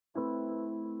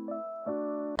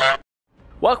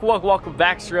Welcome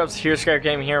back, Scrubs. Here's Skype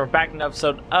Gaming here. We're back in an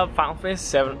episode of Final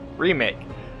Fantasy VII Remake.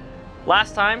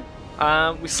 Last time,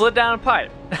 we slid down a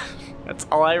pipe. That's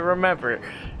all I remember.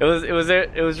 It was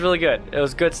really good. It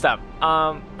was good stuff.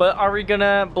 But are we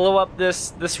gonna blow up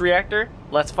this reactor?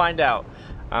 Let's find out.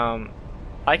 I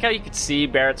like how you could see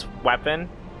Barrett's weapon.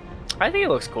 I think it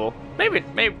looks cool. Maybe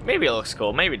it looks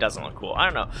cool. Maybe it doesn't look cool. I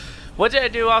don't know. What did I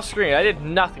do off screen? I did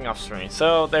nothing off screen.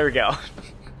 So there we go.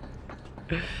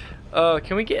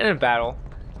 Can we get in a battle?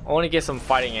 I want to get some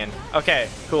fighting in. Okay,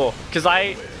 cool. Because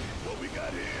I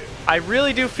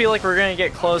really do feel like we're gonna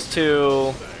get close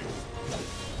to.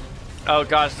 Oh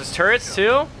gosh, there's turrets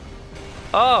too.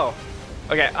 Oh,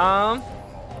 okay.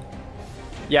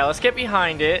 Yeah, let's get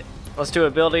behind it. Let's do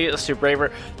ability. Let's do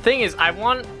braver. Thing is, I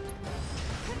want.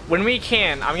 When we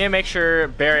can, I'm gonna make sure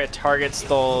Barrett targets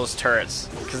those turrets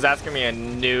because that's gonna be a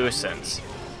nuisance.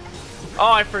 Oh,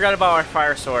 I forgot about our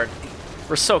fire sword.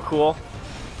 We're so cool.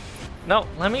 No,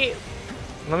 let me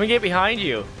get behind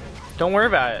you. Don't worry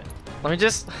about it.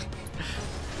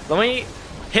 Let me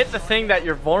hit the thing that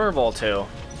you're vulnerable to.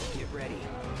 Get ready.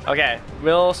 Okay,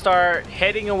 we'll start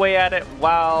heading away at it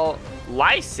while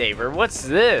Lifesaver. What's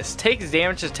this? Takes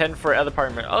damage to 10 for other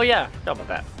partner. Oh yeah, forgot about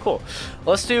that. Cool.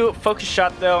 Let's do focus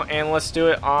shot though, and let's do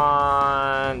it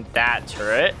on that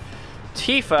turret.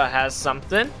 Tifa has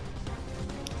something.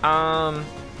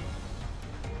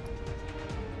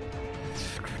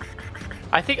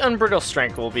 I think Unbrittled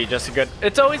Strength will be just a good.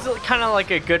 It's always kind of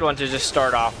like a good one to just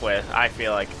start off with, I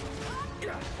feel like.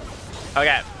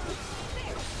 Okay.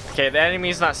 Okay, the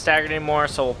enemy's not staggered anymore,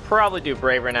 so we'll probably do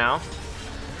Braver now.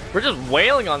 We're just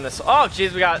wailing on this. Oh,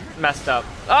 jeez, we got messed up.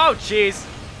 Oh, jeez.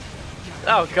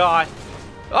 Oh, God.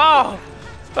 Oh!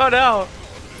 Oh, no.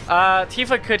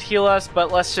 Tifa could heal us,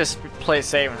 but let's just play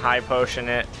safe and high potion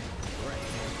it.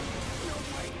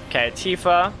 Okay,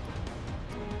 Tifa.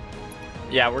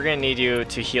 Yeah, we're gonna need you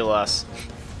to heal us.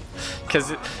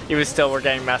 Because even still, we're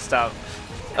getting messed up.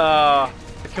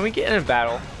 Can we get in a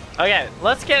battle? Okay,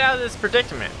 let's get out of this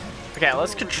predicament. Okay,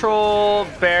 let's control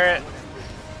Barrett.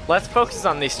 Let's focus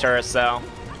on these turrets, though.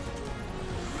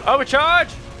 Overcharge!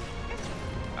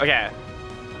 Okay.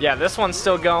 Yeah, this one's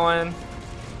still going.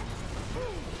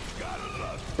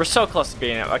 We're so close to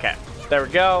beating it. Okay, there we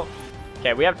go.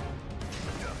 Okay, we have...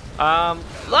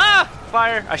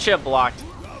 Fire! I should have blocked.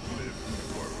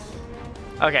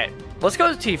 Okay, let's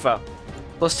go to Tifa.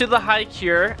 Let's do the high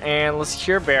cure, and let's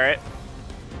cure Barrett.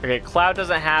 Okay, Cloud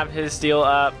doesn't have his deal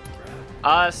up.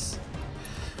 Us.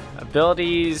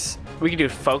 Abilities. We can do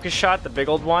focus shot, the big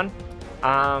old one.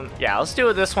 Yeah, let's do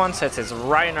it this one since it's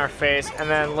right in our face, and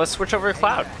then let's switch over to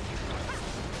Cloud.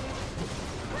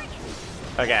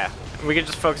 Okay, we can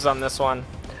just focus on this one.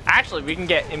 Actually, we can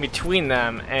get in between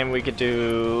them, and we could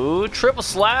do triple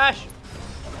slash.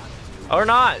 Or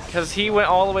not, because he went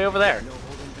all the way over there.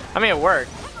 I mean, it worked.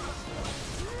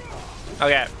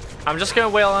 Okay, I'm just gonna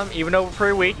wail him, even though we're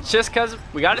pretty weak, just because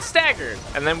we got it staggered,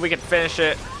 and then we can finish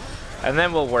it, and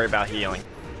then we'll worry about healing.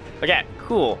 Okay,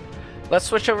 cool. Let's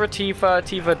switch over Tifa.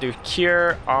 Tifa do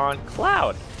cure on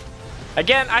Cloud.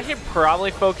 Again, I could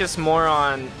probably focus more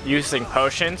on using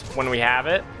potions when we have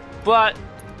it, but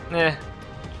I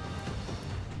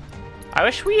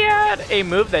wish we had a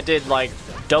move that did like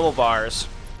double bars,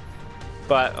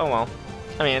 but oh well.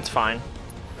 I mean, it's fine.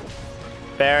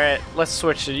 Barrett, let's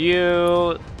switch to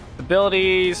you.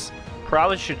 Abilities,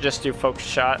 probably should just do focus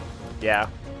shot. Yeah.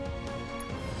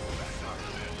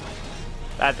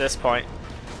 At this point.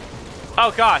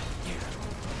 Oh god.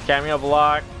 Cameo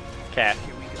block. Okay.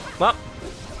 Well,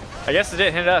 I guess it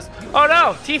didn't hit us. Oh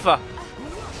no, Tifa.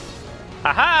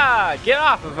 Haha! Get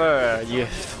off of her, you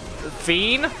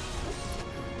fiend.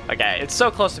 Okay, it's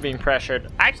so close to being pressured.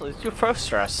 Actually, let's do first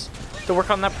stress to work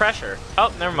on that pressure.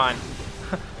 Oh, never mind.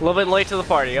 A little bit late to the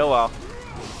party. Oh well.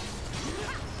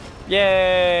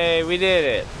 Yay, we did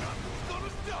it.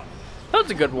 That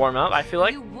was a good warm up, I feel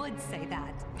like. You would say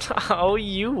that. Oh,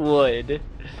 you would.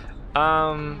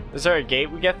 Is there a gate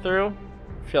we get through?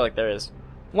 I feel like there is.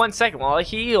 1 second while I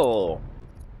heal.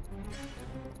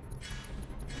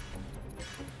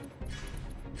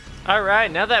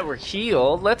 Alright, now that we're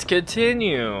healed, let's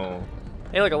continue.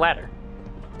 Hey, look, a ladder.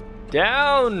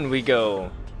 Down we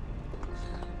go.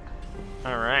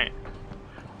 Alright.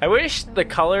 I wish the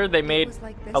color they made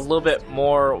a little bit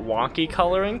more wonky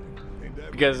coloring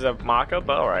because of Mako,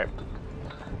 but alright.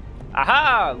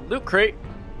 Aha! Loot crate!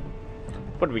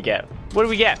 What do we get? What do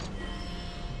we get?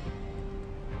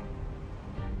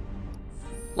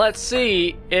 Let's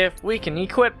see if we can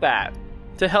equip that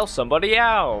to help somebody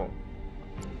out.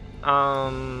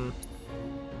 I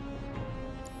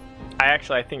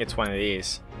think it's one of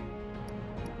these.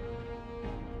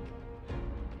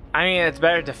 I mean, it's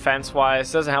better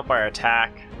defense-wise. Doesn't help our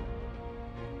attack.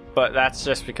 But that's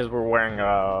just because we're wearing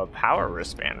a power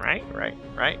wristband, right?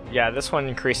 Right? Yeah, this one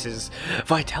increases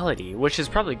vitality, which is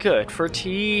probably good for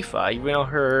Tifa, even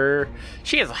though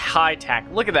she has a high attack.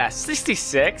 Look at that,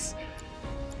 66.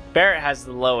 Barrett has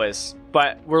the lowest,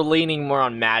 but we're leaning more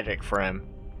on magic for him,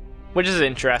 which is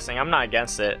interesting. I'm not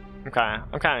against it. I'm kind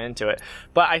of into it.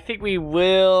 But I think we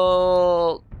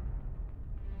will.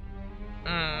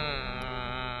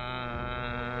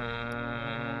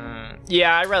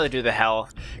 Yeah, I'd rather do the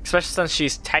health, especially since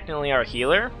she's technically our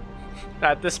healer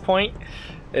at this point.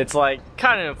 It's like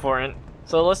kind of important,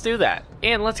 so let's do that.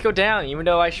 And let's go down, even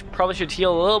though I probably should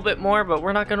heal a little bit more, but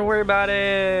we're not going to worry about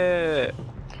it.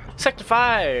 Sector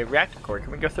 5, reactor core.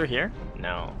 Can we go through here?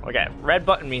 No. Okay, red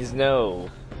button means no.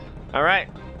 All right.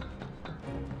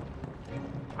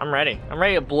 I'm ready. I'm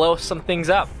ready to blow some things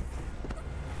up.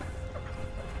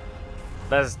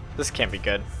 This can't be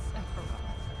good.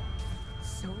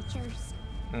 Soldiers.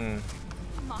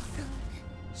 Mako,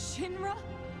 Shinra.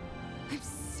 I'm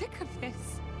sick of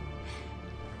this.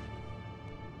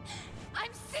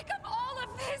 I'm sick of all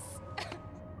of this.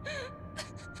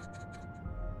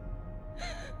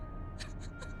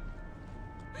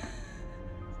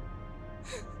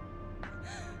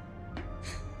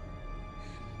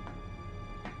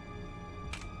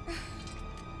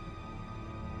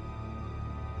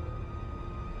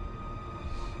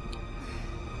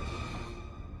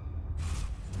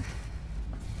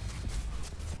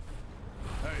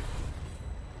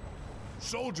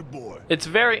 Soldier boy. It's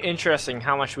very interesting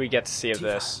how much we get to see of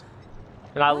this.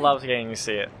 And I love getting to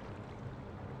see it.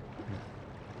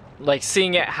 Like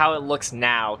seeing it how it looks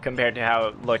now compared to how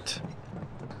it looked,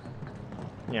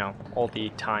 you know, all the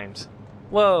times.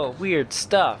 Whoa, weird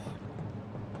stuff.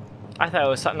 I thought it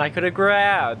was something I could have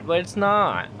grabbed, but it's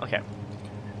not. Okay.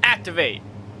 Activate.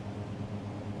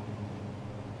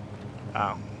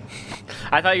 Oh.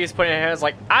 I thought he was pointing at hands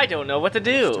like, I don't know what to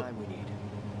do.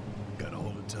 Got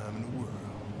all the time in the world.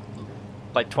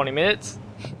 Like 20 minutes?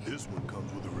 This one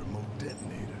comes with a remote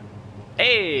detonator.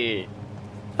 Hey!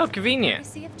 How convenient.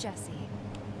 Courtesy of Jesse.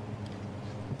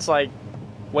 It's like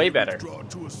way better. Draw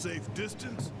to a safe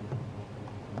distance.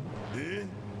 Then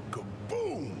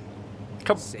kaboom!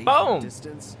 Kaboom!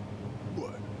 Distance?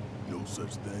 What? No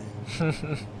such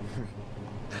thing.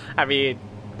 I mean,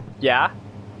 yeah.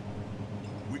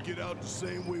 We get out the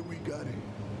same way we got in.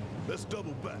 Let's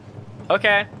double back.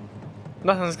 Okay.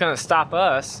 Nothing's gonna stop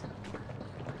us.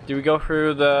 Do we go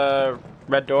through the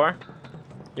red door?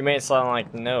 You made it sound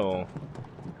like no.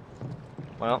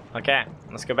 Well, okay.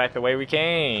 Let's go back the way we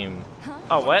came. Huh?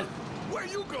 Oh, what? Where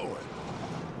you going?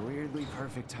 Weirdly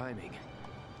perfect timing.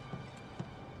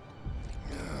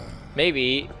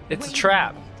 Maybe it's a Wait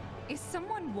trap. minute. Is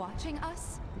someone watching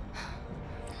us?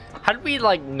 How did we,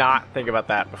 like, not think about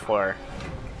that before?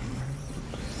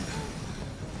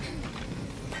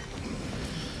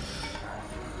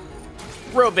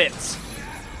 Robots.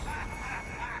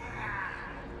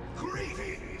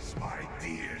 Greetings, my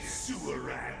dear sewer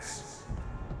rats.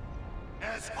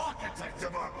 As architect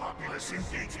of our populace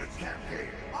engagement campaign,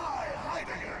 I,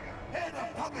 Heidegger, head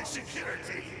of public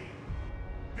security,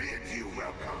 bid you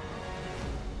welcome.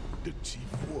 The chief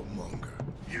warmonger.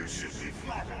 You should be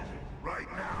flattered. Right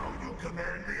now, you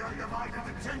command the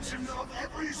undivided attention of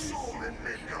every soul in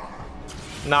Midgard.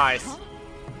 Nice. Huh?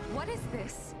 What is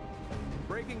this?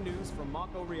 Breaking news from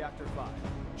Mako Reactor 5.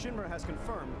 Shinra has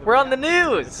confirmed We're on the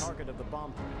reactor is news! the target of the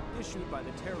bomb threat issued by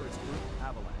the terrorist group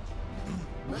Avalanche.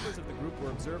 Members of the group were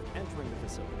observed entering the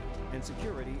facility, and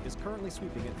security is currently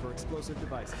sweeping it for explosive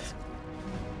devices.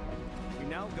 We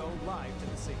now go live to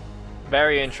the scene.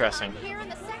 Very interesting. I'm here in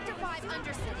the Sector 5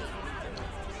 Undercity.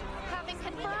 Having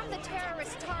confirmed the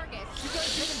terrorist target, the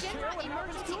Shinra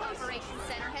Emergency Operations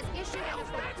Center has issued an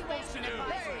evacuation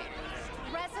advisory.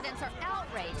 Residents are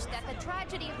outraged that the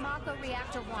tragedy of Mako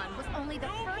Reactor 1 was only the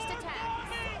first attack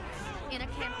in a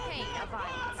campaign of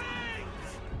violence.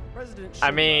 President I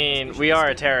Shinra mean, has we issued are a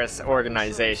statement terrorist that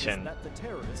organization. That the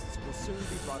terrorists will soon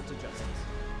be brought to justice.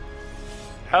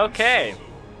 Okay.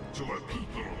 To a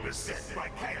people beset by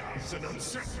chaos and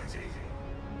uncertainty,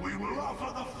 we will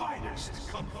offer the finest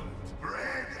comfort,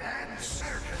 bread and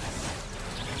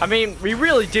circus. I mean, we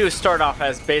really do start off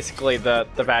as basically the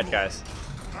bad guys.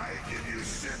 I give you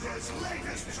Shinra's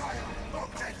latest triumph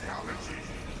of technology,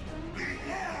 the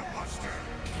Airbuster,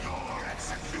 your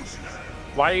executioner.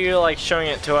 Why are you, like, showing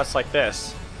it to us like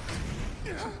this?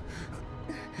 It's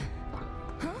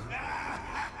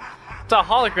a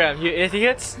hologram, you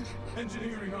idiots!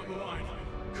 Engineering on the line.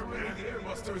 Currently, the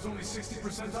Airbuster is only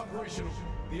 60% operational.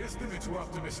 The estimates were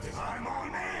optimistic. I'm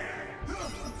on air.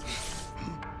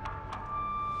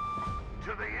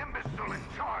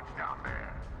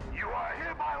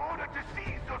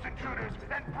 monsters,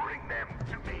 then bring them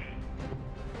to me.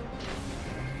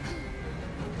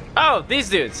 Oh, these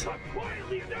dudes.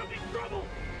 Quietly, there'll be trouble.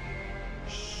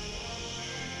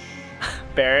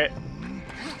 Barrett.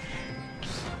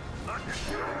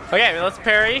 Okay, let's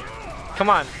parry. Come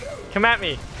on, come at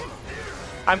me.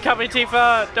 I'm coming,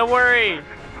 Tifa. Don't worry.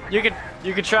 You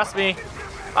can trust me.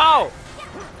 Oh.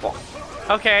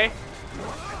 Okay.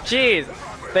 Jeez.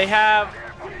 They have.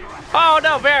 Oh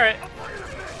no, Barrett.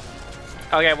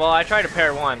 Okay, well I tried to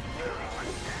parry one.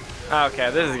 Okay,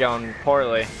 this is going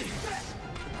poorly.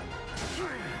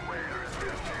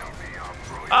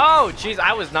 Oh, jeez,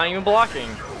 I was not even blocking.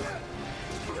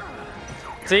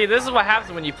 See, this is what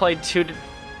happens when you play two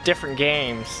different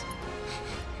games.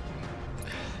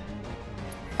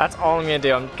 That's all I'm gonna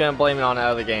do. I'm gonna blame it on the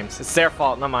other games. It's their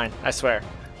fault, not mine, I swear.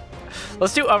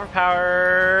 Let's do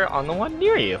overpower on the one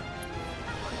near you.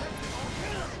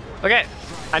 Okay,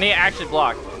 I need to actually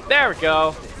block. There we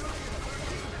go.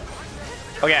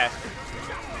 Okay.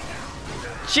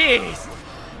 Jeez.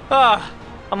 Ah.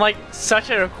 I'm like such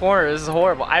in a corner. This is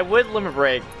horrible. I would limit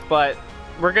break, but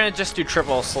we're gonna just do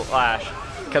triple slash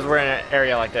because we're in an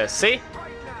area like this. See?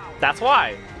 That's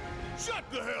why. Shut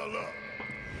the hell up!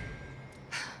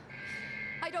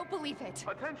 I don't believe it.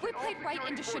 We played right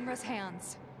into Shinra's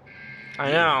hands.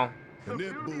 I know. And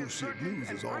their bullshit news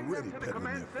is already peddling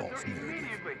their false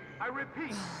narrative.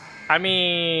 I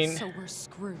mean, So we're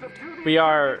screwed. we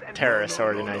are a terrorist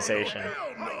organization.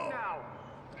 Hell no!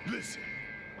 Listen,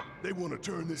 they want to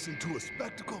turn this into a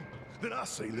spectacle? Then I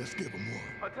say let's give them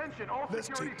one. Let's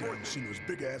take down Shinra's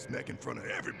big ass neck in front of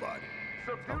everybody.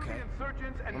 Okay.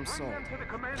 I'm sold.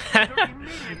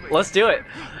 Let's do it.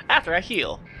 After I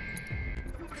heal.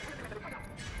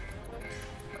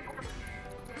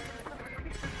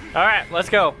 All right, let's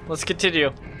go. Let's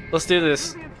continue. Let's do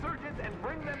this.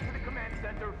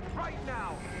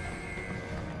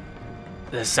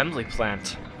 The assembly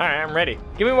plant. All right, I'm ready.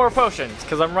 Give me more potions,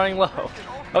 cause I'm running low.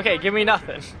 Okay, give me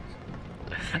nothing.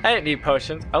 I didn't need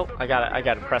potions. Oh, I got it. I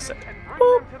gotta press it.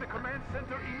 Boop.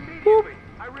 Boop.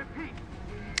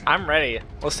 I'm ready.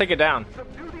 Let's take it down.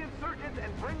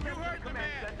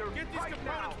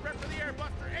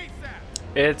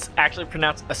 It's actually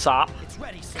pronounced Asop.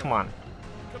 Come on.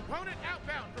 Component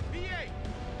outbound from P8.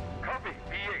 Copy,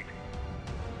 P8.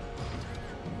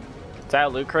 Is that a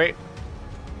loot crate?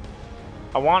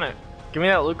 I want it. Give me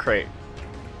that loot crate.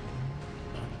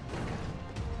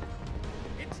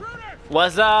 Intruder!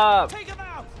 What's up? Take him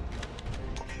out!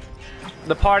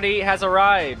 The party has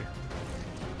arrived.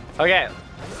 Okay.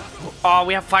 Oh,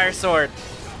 we have fire sword.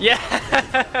 Yes.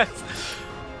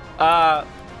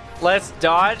 Let's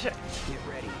dodge. Get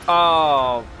ready.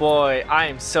 Oh boy, I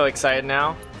am so excited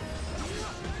now.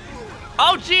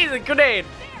 Oh jeez, a grenade.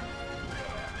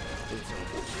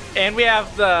 And we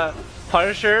have the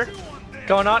Punisher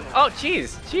going on. Oh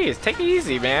jeez, take it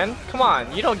easy, man. Come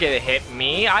on, you don't get to hit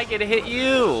me. I get to hit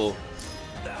you.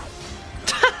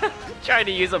 Trying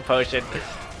to use a potion.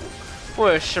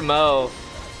 What a schmo.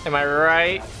 Am I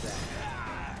right?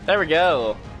 There we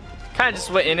go. Kind of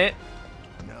just went in it.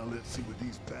 Now let's see what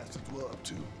these bastards were up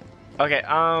to. Okay,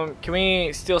 can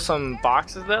we steal some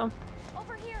boxes though?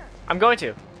 Over here. I'm going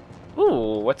to.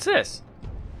 Ooh, what's this?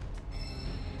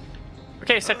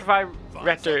 Okay, Sector 5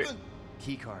 Reactor.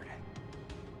 Key card.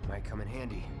 Might come in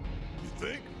handy. You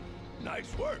think?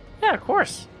 Nice work. Yeah, of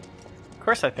course. Of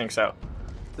course I think so.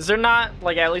 Is there not,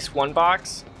 like, at least one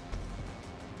box?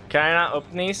 Can I not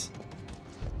open these?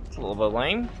 It's a little bit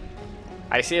lame.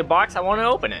 I see a box, I want to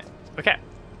open it. Okay.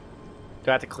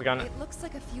 Do I have to click on it? It looks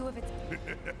like a few of its.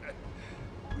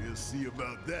 We'll see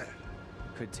about that.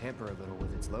 Could tamper a little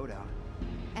with its loadout.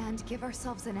 And give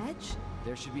ourselves an edge?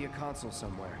 There should be a console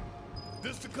somewhere.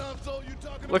 This the console you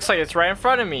talking Looks about? like it's right in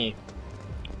front of me.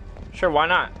 Sure, why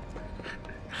not?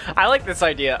 I like this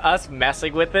idea. Us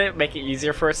messing with it, make it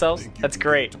easier for ourselves. Think you That's can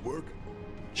great. get it to work?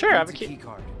 Sure, I have a It's a key.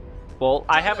 card. Well,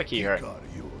 I have a That key here. card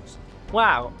of yours.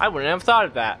 Wow, I wouldn't have thought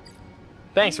of that.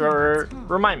 Thanks for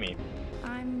remind me.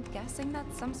 I'm guessing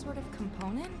that's some sort of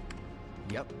component?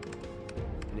 Yep.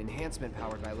 An enhancement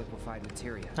powered by liquefied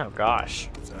materia. Oh gosh.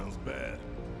 Sounds bad.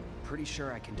 Pretty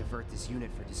sure I can divert this unit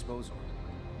for disposal.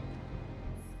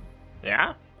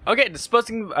 Yeah? Okay,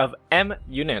 disposing of M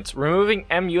units. Removing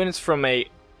M units from a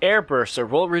air burster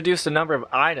will reduce the number of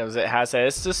items it has at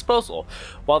its disposal.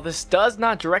 While this does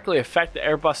not directly affect the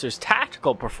air buster's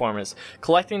tactical performance,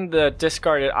 collecting the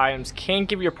discarded items can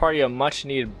give your party a much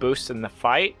needed boost in the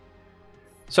fight.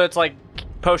 So it's like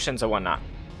potions and whatnot.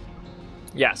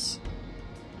 Yes.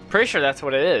 Pretty sure that's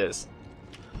what it is.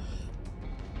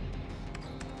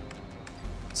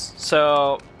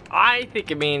 So I think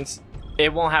it means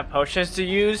it won't have potions to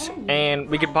use, and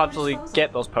we could possibly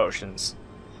get those potions.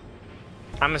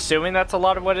 I'm assuming that's a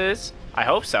lot of what it is. I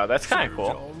hope so. That's kind of cool.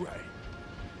 All right.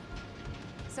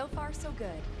 So far, so good.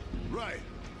 Right.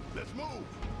 Let's move.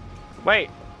 Wait.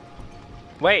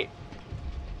 Wait.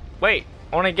 Wait.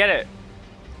 I want to get it.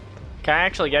 Can I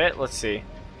actually get it? Let's see.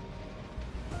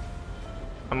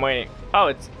 I'm waiting.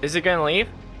 Oh, is it gonna leave?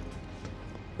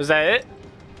 Was that it?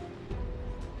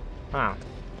 Oh.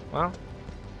 Well.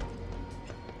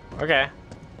 Okay.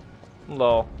 A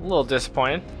little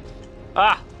disappointed.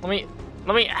 Ah, let me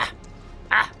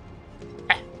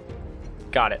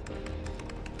got it.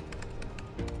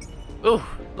 Ooh,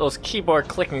 those keyboard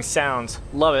clicking sounds.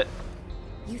 Love it.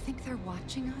 You think they're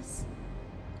watching us?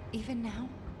 Even now?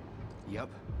 Yup.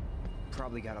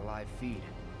 Probably got a live feed.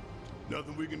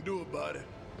 Nothing we can do about it.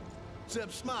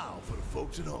 Except smile for the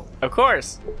folks at home. Of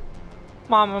course.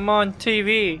 Mom, I'm on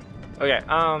TV. Okay,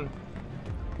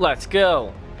 let's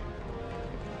go.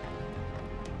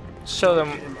 Show them.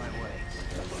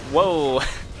 Whoa.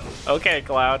 Okay,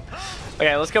 Cloud.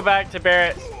 Okay, let's go back to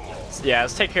Barrett. Yeah,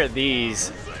 let's take care of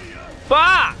these.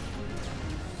 Bah!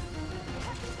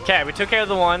 Okay, we took care of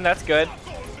the one. That's good.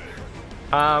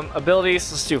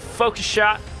 Abilities. Let's do focus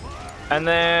shot, and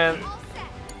then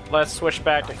let's switch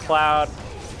back to Cloud.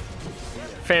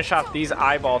 Finish off these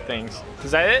eyeball things.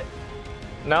 Is that it?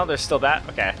 No, there's still that.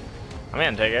 Okay, I'm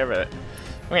gonna take care of it.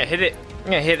 I'm gonna hit it. I'm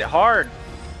gonna hit it hard.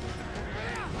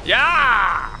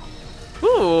 Yeah!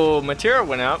 Ooh, material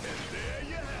went up.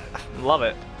 Love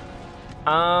it.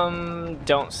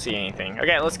 Don't see anything.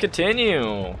 Okay, let's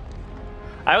continue.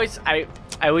 I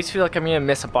always feel like I'm gonna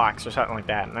miss a box or something like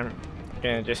that, and I'm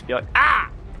gonna just be like, ah!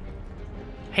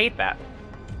 Hate that.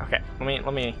 Okay,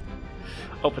 let me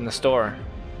open the store.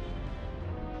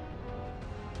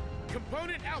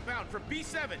 Component outbound for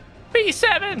B7.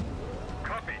 B7.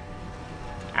 Copy.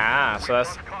 Ah, so that's.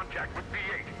 Lost contact with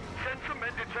B8. Send some men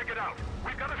to check it out.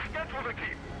 We've got a schedule to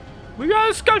keep. We got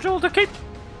a schedule to keep.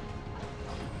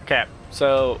 Okay,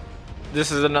 so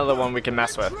this is another one we can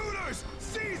mess with. Intruders!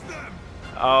 Seize them!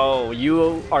 Oh,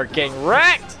 you are getting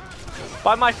wrecked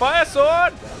by my fire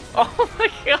sword. Oh my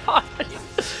god.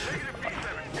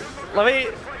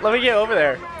 Let me get over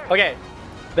there. Okay,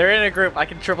 they're in a group. I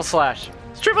can triple slash.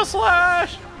 Triple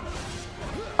slash!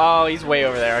 Oh, he's way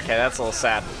over there. Okay, that's a little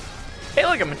sad. Hey,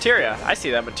 look at materia. I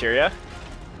see that materia.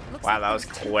 Looks Wow, like that was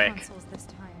there's two quick. consoles this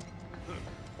time.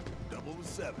 Double the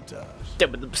sabotage.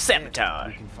 Double the We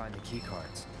sabotage. can find the key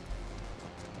cards.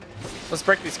 Let's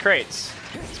break these crates.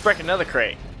 Let's break another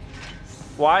crate.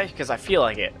 Why? Because I feel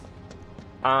like it.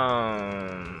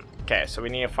 Okay, so we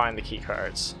need to find the key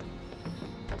cards.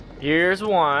 Here's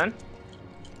one.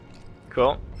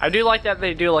 Cool. I do like that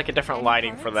they do like a different Any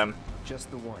lighting cards? for them.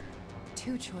 Just the one.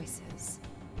 Two choices.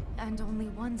 And only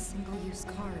one single-use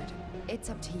card. It's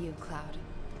up to you, Cloud.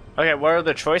 Okay, what are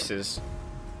the choices?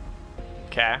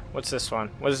 Okay, what's this one?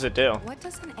 What does it do? What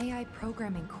does an AI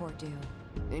programming core do?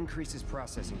 Increases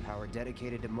processing power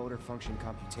dedicated to motor function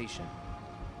computation.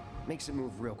 Makes it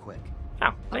move real quick.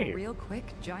 Oh, thank A you. real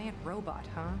quick giant robot,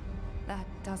 huh? That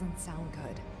doesn't sound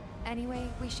good. Anyway,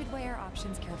 we should weigh our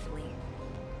options carefully.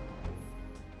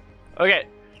 Okay,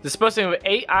 disposing of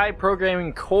AI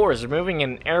programming cores, removing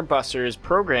an Airbuster's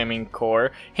programming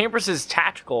core hampers his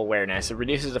tactical awareness. It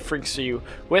reduces the frequency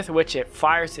with which it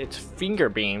fires its finger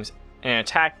beams, an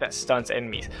attack that stuns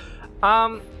enemies.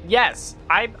 Yes,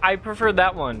 I prefer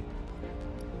that one.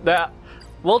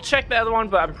 We'll check the other one,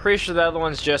 but I'm pretty sure the other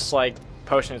one's just like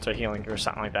potions or healing or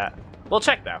something like that. We'll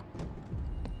check though.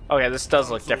 Okay, this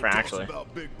does look different actually.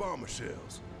 About big bomber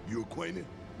shells. You acquainted?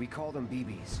 We call them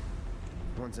BBs.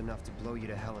 One's enough to blow you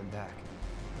to hell and back.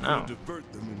 Oh. We'll divert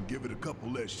them and give it a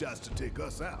couple less shots to take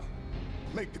us out.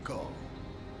 Make the call.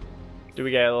 Do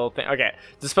we get a little thing? Okay.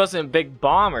 Disposing of big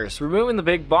bombers. Removing the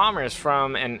big bombers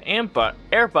from an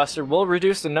airbuster will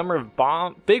reduce the number of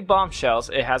big bomb shells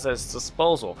it has at its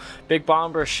disposal. Big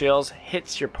bomber shells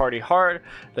hits your party hard.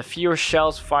 The fewer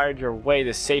shells fired your way,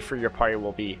 the safer your party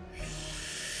will be.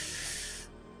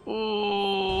 Ooh,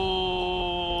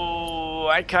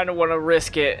 I kind of want to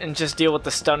risk it and just deal with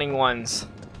the stunning ones.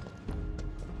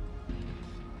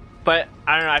 But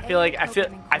I don't know. I feel like the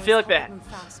Move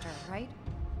faster, right?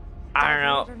 I don't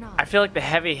know. I feel like the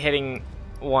heavy hitting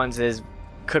ones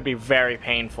could be very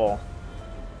painful.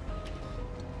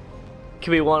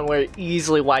 Could be one where it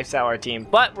easily wipes out our team.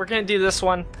 But we're gonna do this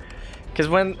one because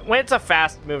when it's a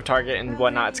fast move target and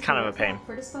whatnot, it's kind of a pain.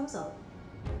 For disposal.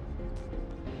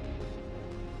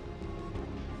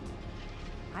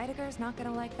 Heidegger's not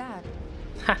gonna like that.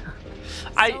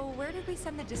 So where did we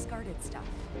send the discarded stuff?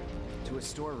 To a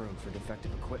storeroom for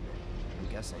defective equipment,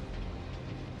 I'm guessing.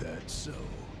 That's so.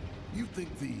 You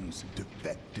think these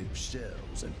defective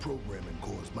shells and programming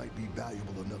cores might be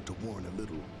valuable enough to warrant a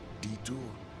little detour?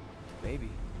 Maybe.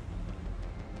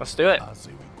 Let's do it. I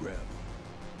say we grab them.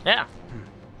 Yeah.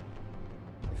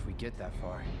 If we get that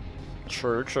far.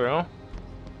 True, true.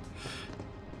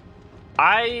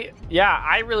 I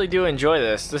really do enjoy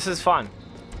this. This is fun.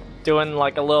 Doing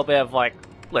like a little bit of like,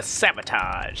 let's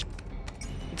sabotage.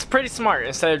 It's pretty smart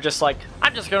instead of just like,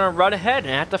 I'm just gonna run ahead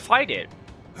and have to fight it.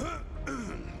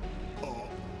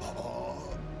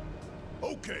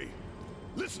 Okay,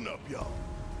 listen up, y'all.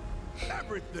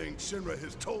 Everything Shinra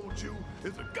has told you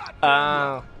is a goddamn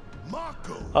lie.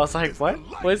 Mako. I was like, what?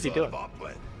 What is he doing?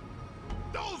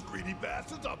 Those greedy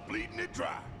bastards are bleeding it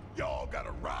dry. Y'all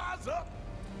gotta rise up.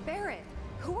 Barrett,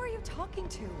 who are you talking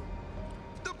to?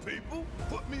 The people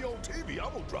put me on TV.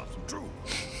 I'm gonna drop some truth.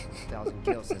 Thousand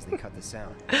Gale says they cut the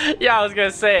sound. Yeah, I was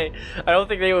gonna say, I don't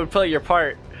think they would play your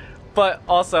part, but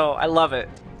also I love it.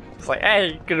 It's like,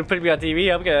 hey, you're gonna put me on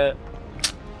TV. I'm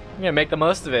gonna make the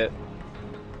most of it.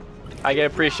 I can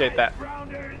appreciate that.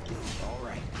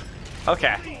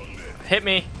 Okay, hit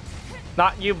me,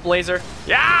 not you, Blazer.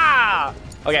 Yeah.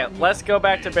 Okay, let's go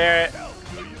back to Barrett.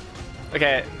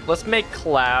 Okay, let's make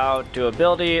Cloud do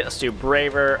ability. Let's do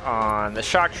Braver on the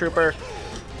Shock Trooper.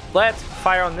 Let's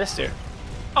fire on this dude.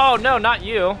 Oh no, not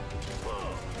you.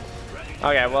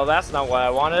 Okay, well that's not what I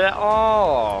wanted at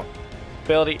all.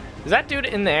 Ability. Is that dude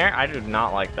in there? I do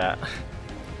not like that.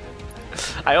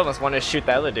 I almost wanted to shoot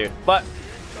that other dude, but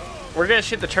we're gonna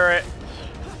shoot the turret.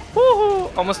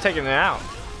 Woohoo! Almost taking it out.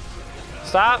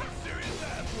 Stop.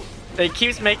 It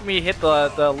keeps making me hit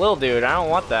the little dude. I don't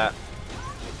want that.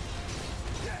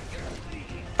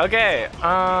 Okay,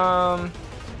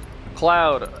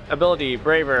 Cloud, ability,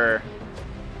 Braver,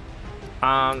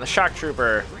 the Shock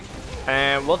Trooper,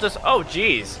 and we'll just, oh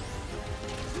geez.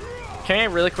 Can I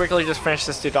really quickly just finish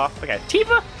this dude off? Okay,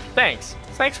 Tifa, thanks.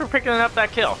 Thanks for picking up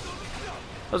that kill.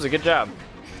 That was a good job.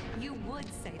 You would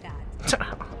say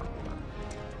that.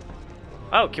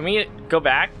 Oh, can we go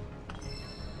back?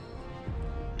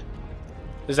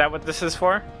 Is that what this is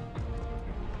for?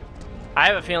 I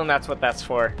have a feeling that's what that's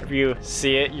for. If you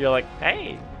see it, you're like,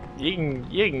 hey, you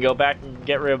can go back and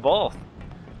get rid of both.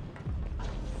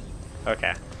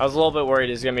 Okay, I was a little bit worried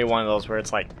it's gonna be one of those where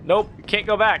it's like, nope, you can't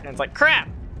go back, and it's like, crap.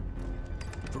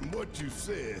 From what you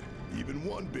said, even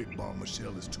one big bomber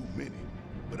shell is too many.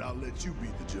 But I'll let you be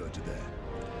the judge of that.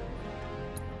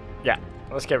 Yeah,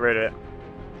 let's get rid of it.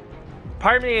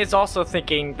 Part of me is also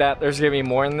thinking that there's gonna be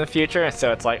more in the future, and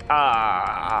so it's like,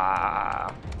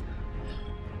 ah.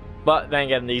 But then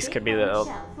again, these could be the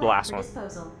last one.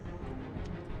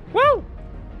 Woo!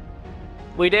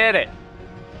 We did it.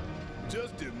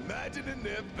 Just imagine in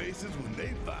their faces when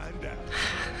they find out.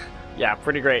 Yeah,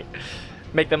 pretty great.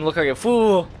 Make them look like a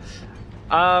fool.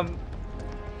 I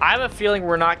have a feeling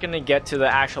we're not going to get to the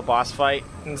actual boss fight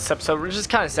in this episode, which is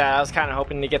kind of sad. I was kind of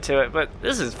hoping to get to it, but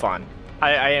this is fun.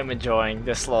 I am enjoying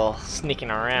this little sneaking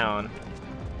around.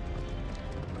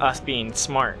 Us being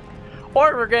smart.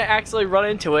 Or we're going to actually run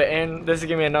into it, and this is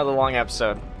going to be another long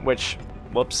episode, which,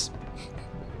 whoops.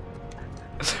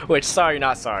 Which, sorry,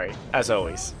 not sorry, as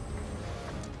always.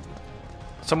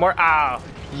 Some more,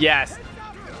 yes.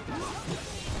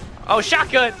 Oh,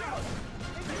 shotgun!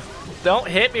 Don't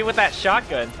hit me with that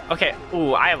shotgun. Okay,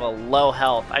 ooh, I have a low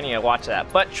health. I need to watch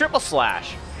that. But triple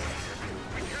slash.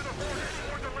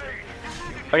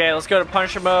 Okay, let's go to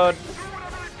Punisher mode.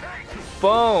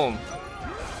 Boom.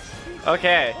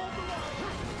 Okay.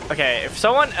 Okay, if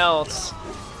someone else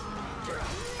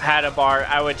had a bar,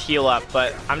 I would heal up,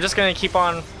 but I'm just gonna keep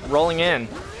on rolling in.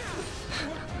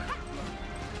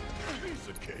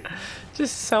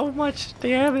 Just so much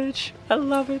damage. I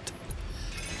love it.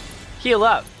 Heal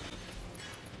up.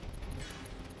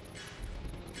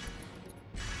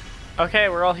 Okay,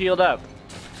 we're all healed up.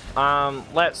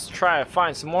 Let's try to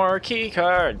find some more key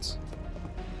cards.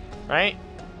 Right?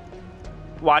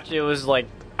 Watch, it was like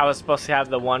I was supposed to have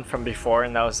the one from before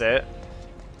and that was it.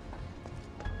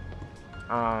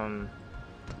 I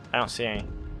don't see any.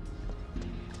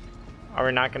 Are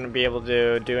we not going to be able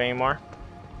to do any more?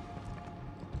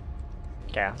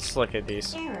 Okay, let's look at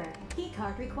these. Error. Key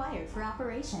card required for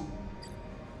operation.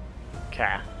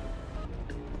 Okay.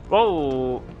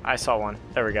 Whoa! I saw one.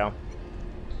 There we go.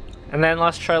 And then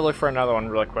let's try to look for another one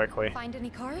really quickly. Find any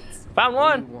cards? Found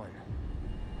one! Only one.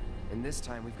 And this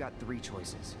time we've got 3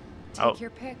 choices. Take your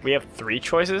pick. We have 3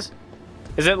 choices?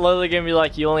 Is it literally gonna be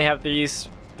like you only have these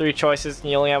 3 choices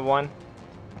and you only have one?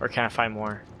 Or can I find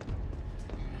more?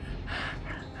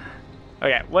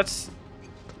 Okay, what's...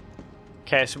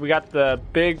 Okay, so we got the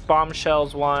big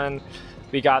bombshells one.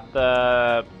 We got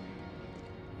the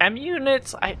M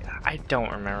units, I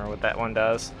don't remember what that one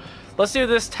does. Let's do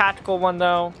this tactical one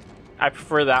though. I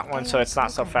prefer that one so it's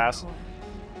not so fast.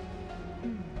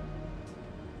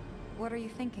 What are you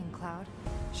thinking, Cloud?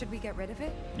 Should we get rid of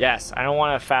it? Yes, I don't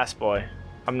want a fast boy.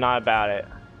 I'm not about it.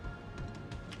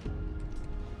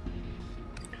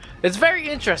 It's very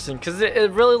interesting because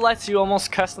it really lets you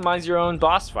almost customize your own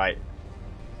boss fight.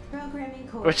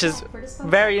 Which is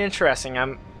very interesting.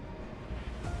 I'm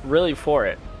really for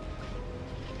it.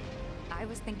 I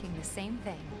was thinking the same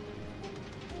thing.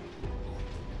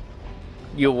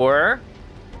 You were?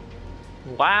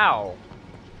 Wow.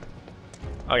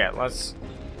 Okay, let's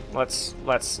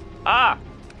let's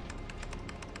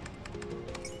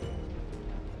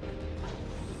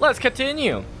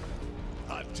continue.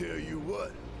 I tell you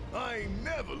what, I ain't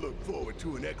never looked forward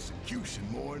to an execution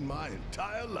more in my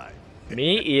entire life.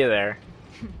 Me either.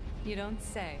 You don't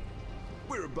say.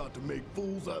 We're about to make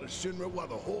fools out of Shinra while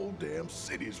the whole damn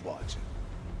city's watching.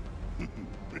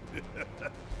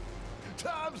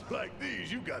 Times like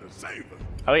these, you gotta save them.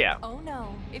 Oh yeah. Oh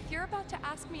no, if you're about to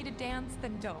ask me to dance,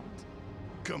 then don't.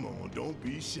 Come on, don't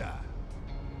be shy.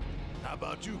 How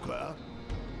about you, Cloud?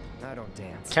 I don't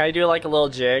dance. Can I do like a little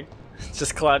jig?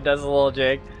 Just Cloud does a little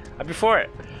jig. I'd be for it.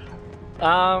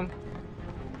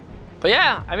 But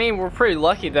yeah, I mean, we're pretty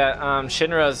lucky that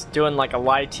Shinra's doing like a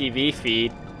live TV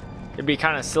feed. It'd be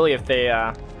kind of silly if they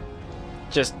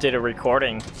just did a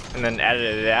recording and then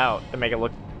edited it out to make it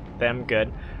look them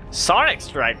good. Sonic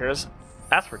Strikers?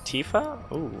 That's for Tifa?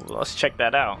 Ooh, let's check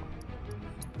that out.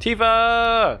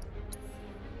 Tifa!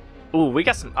 Ooh, we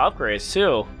got some upgrades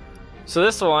too. So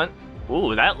this one,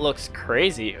 ooh, that looks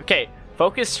crazy. Okay,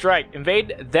 Focus Strike.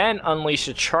 Invade, then unleash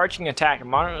a charging attack and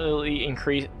moderately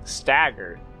increase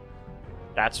stagger.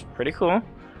 That's pretty cool.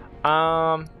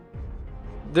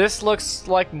 This looks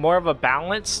like more of a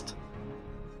balanced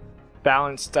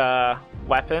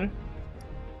weapon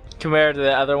compared to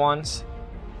the other ones.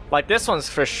 Like this one's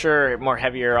for sure more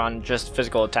heavier on just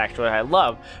physical attacks, which I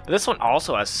love. But this one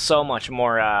also has so much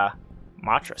more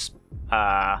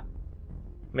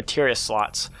materia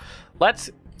slots. Let's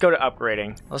go to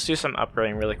upgrading. Let's do some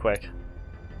upgrading really quick.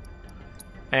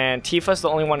 And Tifa's the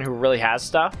only one who really has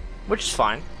stuff, which is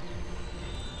fine.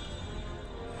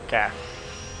 Okay.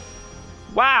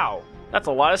 Wow, that's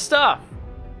a lot of stuff.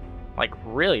 Like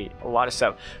really a lot of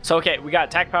stuff. So okay, we got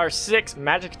attack power 6,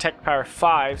 magic attack power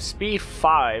 5, speed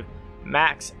 5,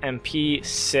 max MP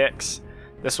 6.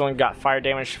 This one got fire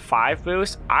damage 5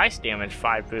 boost, ice damage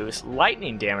 5 boost,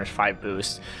 lightning damage 5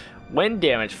 boost, wind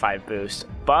damage 5 boost,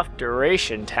 buff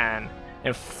duration 10,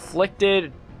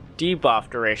 inflicted debuff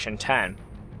duration 10.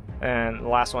 And the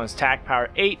last one is attack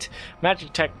power 8, magic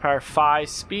attack power 5,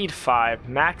 speed 5,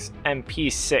 max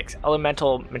MP 6,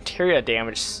 elemental materia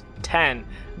damage 10,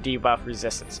 debuff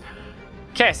resistance.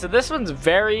 Okay, so this one's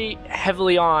very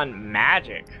heavily on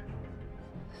magic,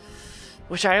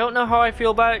 which I don't know how I feel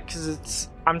about it because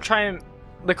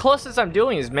the closest I'm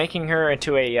doing is making her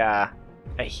into a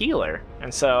healer,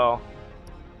 and so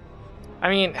I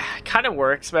mean, it kind of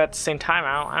works, but at the same time,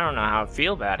 I don't know how I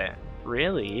feel about it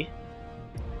really.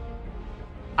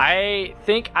 I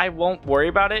think I won't worry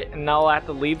about it, and I'll have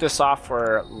to leave this off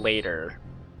for later,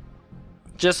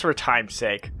 just for time's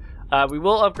sake. We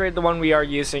will upgrade the one we are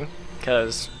using,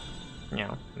 because, you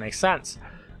know, it makes sense.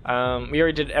 We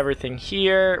already did everything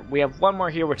here. We have one more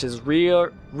here, which is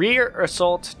rear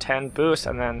assault 10 boost,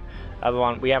 and then the other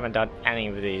one, we haven't done any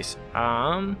of these.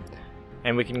 And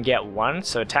we can get one,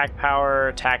 so attack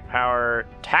power,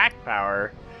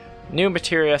 new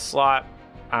materia slot,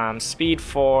 speed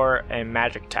 4, and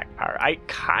magic attack power. I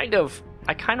kind of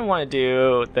want to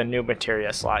do the new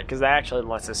materia slot because that actually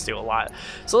lets us do a lot.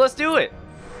 So let's do it.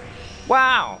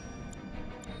 Wow.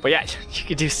 But yeah, you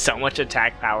can do so much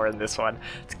attack power in this one.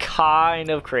 It's kind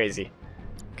of crazy.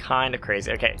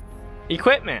 Okay.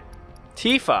 Equipment.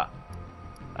 Tifa.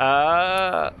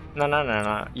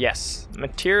 No. Yes.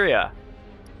 Materia.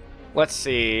 Let's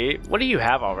see. What do you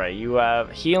have already? You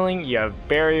have healing, you have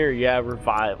barrier, you have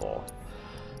revival.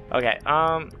 Okay,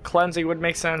 cleansing would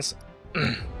make sense.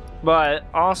 But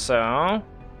also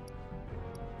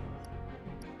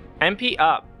MP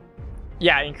up.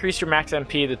 Yeah, increase your max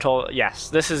MP the total. Yes,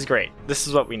 this is great. This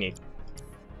is what we need.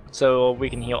 So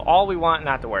we can heal all we want,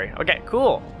 not to worry. Okay,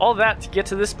 cool. All that to get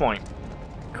to this point.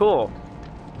 Cool.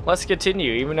 Let's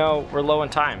continue, even though we're low on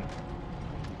time.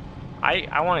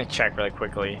 I want to check really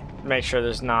quickly. Make sure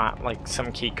there's not like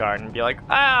some key card and be like,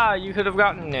 ah, you could have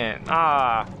gotten it.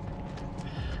 Ah.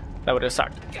 That would have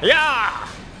sucked. Yeah!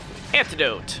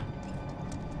 Antidote.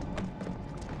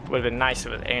 Would have been nice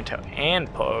with antidote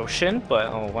and potion, but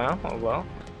oh well.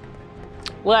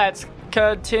 Let's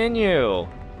continue.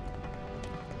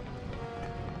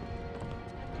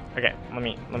 Okay, let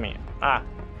me, ah.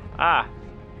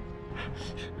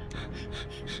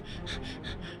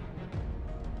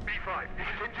 B5, this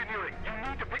is engineering. You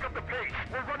need to pick up the pace.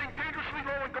 We're running dangerously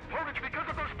low on components because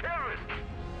of those terrorists.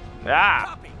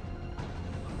 Ah.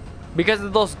 Because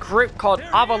of those group called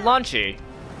Avalanche.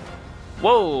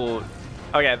 Whoa.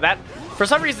 Okay, that, for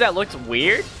some reason that looked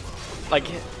weird. Like,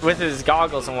 with his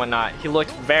goggles and whatnot, he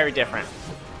looked very different.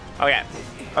 Okay,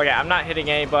 I'm not hitting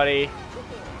anybody.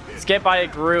 Let's get by a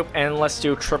group and let's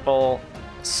do triple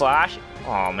slash.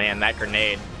 Oh man, that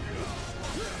grenade.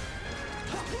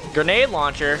 Grenade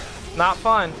launcher, not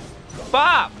fun.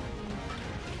 Bop!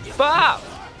 Bop!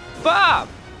 Bop!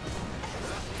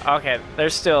 Okay,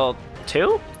 there's still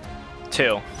two?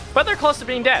 Two. But they're close to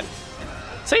being dead.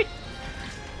 See?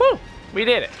 Woo! We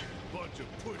did it. Bunch of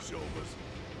pushovers.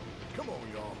 Come on,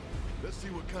 y'all. Let's see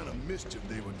what kind of mischief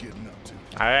they were getting up to.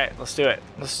 Alright, let's do it.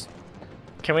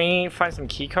 Can we find some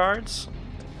key cards?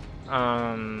 Aha!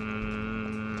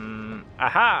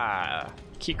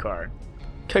 Key card.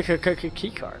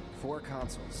 Key card. 4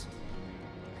 consoles.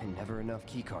 And never enough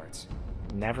key cards.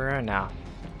 Never enough.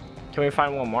 Can we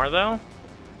find one more though?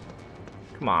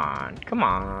 Come on, come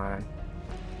on.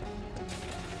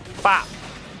 Bop!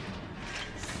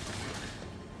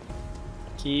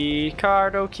 Key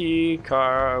card, oh key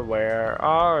card, where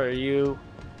are you?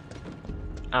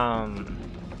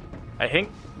 I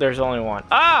think there's only one.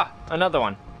 Ah! Another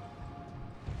one.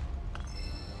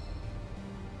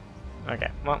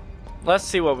 Okay, well, let's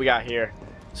see what we got here.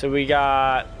 So we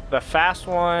got the fast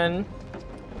one.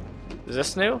 Is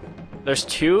this new? There's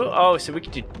 2? Oh, so we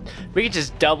could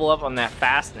just double up on that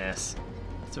fastness.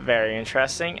 It's very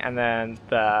interesting. And then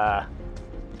the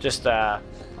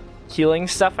healing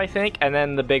stuff, I think, and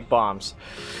then the big bombs.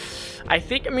 I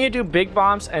think I'm gonna do big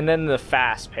bombs and then the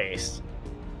fast pace.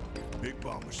 Big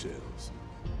bomber shells.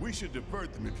 We should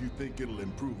divert them if you think it'll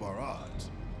improve our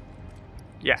odds.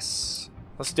 Yes,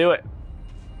 let's do it.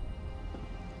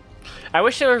 I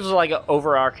wish there was like an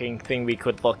overarching thing we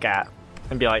could look at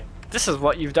and be like, this is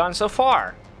what you've done so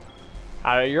far.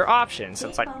 Out of your options.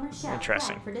 It's like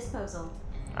interesting. For disposal.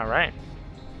 All right.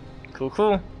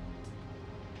 Cool.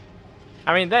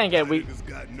 I mean, then again, we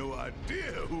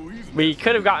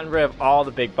could have gotten rid of all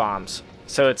the big bombs.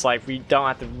 So it's like we don't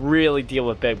have to really deal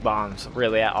with big bombs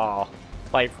really at all.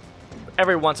 Like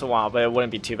every once in a while, but it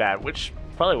wouldn't be too bad, which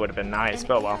probably would have been nice,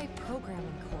 but well. AI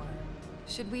programming core.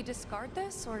 Should we discard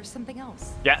this or something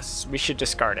else? Yes, we should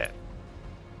discard it.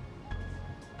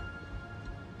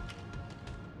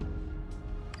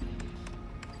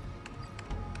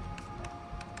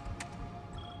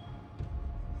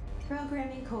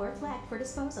 Programming core flagged for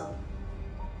disposal.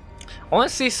 I want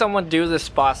to see someone do this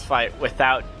boss fight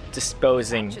without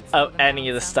disposing of any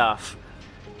of the stuff.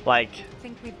 Like,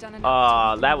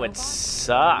 that would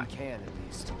suck.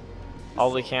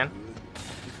 All we can.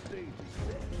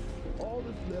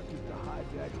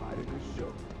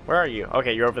 Where are you?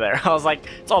 Okay, you're over there. I was like,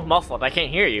 it's all muffled. I can't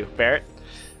hear you, Barrett.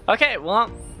 Okay, well,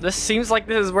 this seems like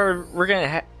this is where we're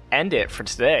gonna end it for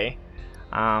today.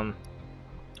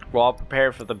 We're all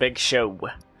prepared for the big show.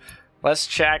 Let's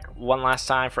check one last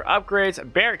time for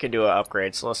upgrades. Barrett can do an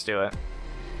upgrade, so let's do it.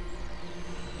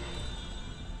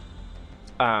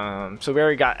 So we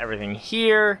already got everything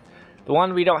here. The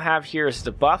one we don't have here is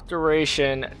the buff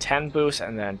duration, 10 boost,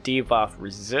 and then debuff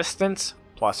resistance,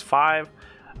 +5.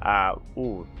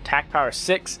 Attack power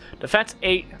 6, defense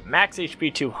 8, max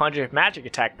HP 200, magic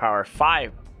attack power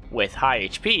 5 with high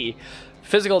HP,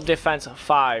 physical defense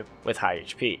 5 with high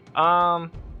HP.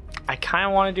 I kind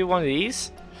of want to do one of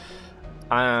these.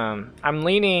 I'm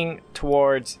leaning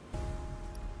towards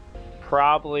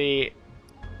probably.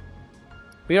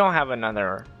 We don't have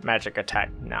another magic attack.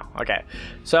 No. Okay.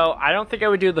 So I don't think I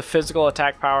would do the physical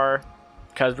attack power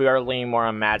because we are leaning more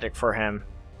on magic for him.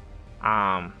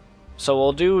 So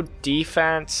we'll do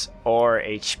defense or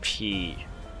HP.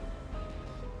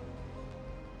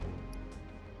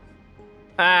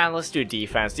 Let's do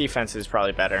defense. Defense is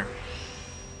probably better.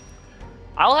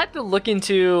 I'll have to look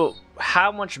into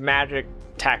how much magic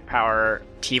attack power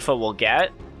Tifa will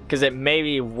get, because it may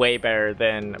be way better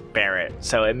than Barrett.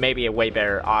 So it may be a way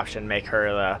better option, make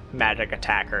her the magic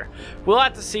attacker. We'll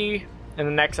have to see in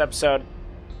the next episode.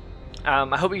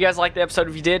 I hope you guys liked the episode.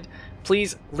 If you did,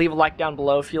 please leave a like down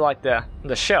below. If you like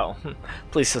the show,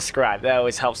 please subscribe. That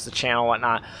always helps the channel,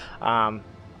 whatnot. I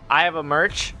have a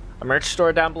merch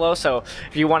store down below, so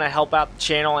if you want to help out the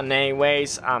channel in any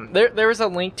ways, there is a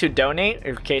link to donate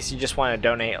in case you just want to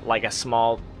donate like a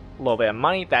small little bit of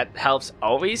money. That helps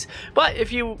always. But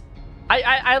if you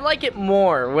I like it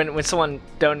more when someone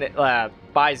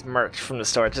buys merch from the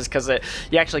store just because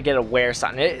you actually get to wear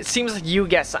something. It seems like you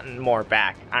get something more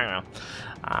back. I don't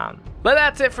know. But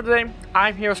that's it for today.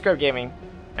 I'm Hero Scrub Gaming,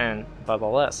 and above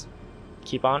all this,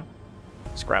 keep on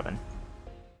scrubbing.